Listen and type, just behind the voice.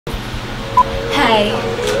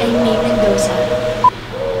Mendoza.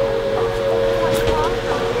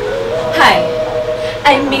 Hi,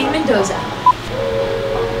 I'm Maine Mendoza.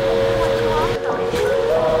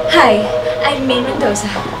 Hi, I'm Maine Mendoza,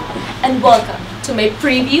 and welcome to my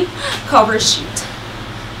preview cover shoot.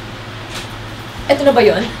 Ito na ba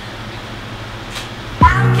yun?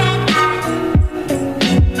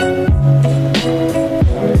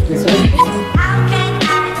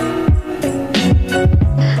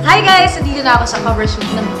 Hi guys! Nandito na ako sa cover shoot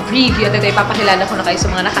ng preview at ito ipapakilala ko na kayo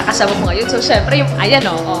sa mga nakakasama ko ngayon. So syempre, ayan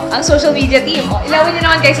ang social media team. Ilawan niyo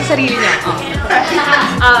naman guys sa sarili niyo.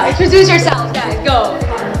 Introduce yourself guys. Go!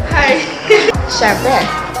 Hi! Syempre,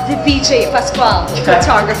 the PJ Pascual,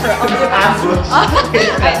 photographer of the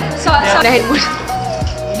So, dahil mo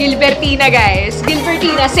Gilbertina guys.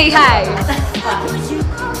 Gilbertina, say hi!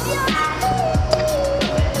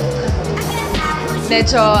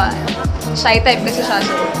 Medyo shy type kasi siya.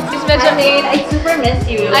 So, medyo I super miss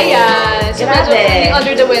you. Ayan. So, medyo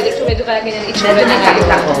under the weather. So, medyo parang ganyan itsura na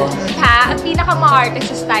kayo. Ang pinaka-ma-artist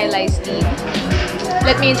sa stylized team.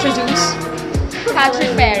 Let me introduce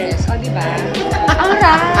Patrick Perez. O, diba?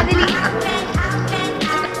 Alright! Dali!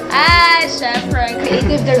 Syempre, ang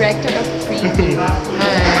creative director of Preview.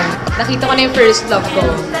 Nakita ko na yung first love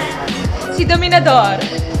ko. Si Dominador.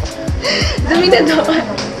 Dominador.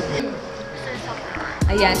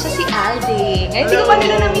 Ayan, siya si Alding. Ay, hindi ko pa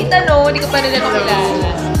nila namita, no? Hindi ko pa nila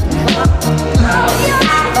nakilala.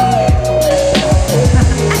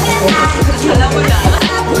 Alam mo na.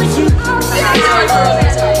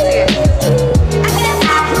 Sige.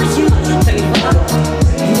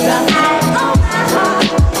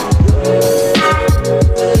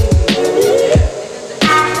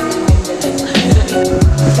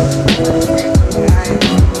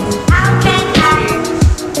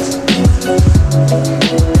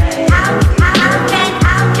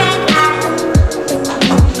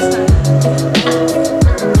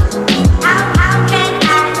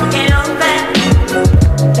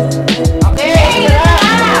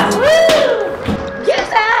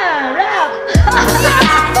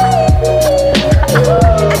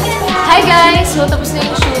 So, tapos na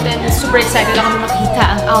yung shoot and super excited ako na makita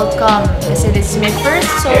ang outcome. Kasi this is my first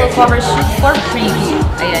solo cover shoot for Preview.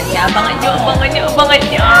 Ayan, kaya abangan nyo!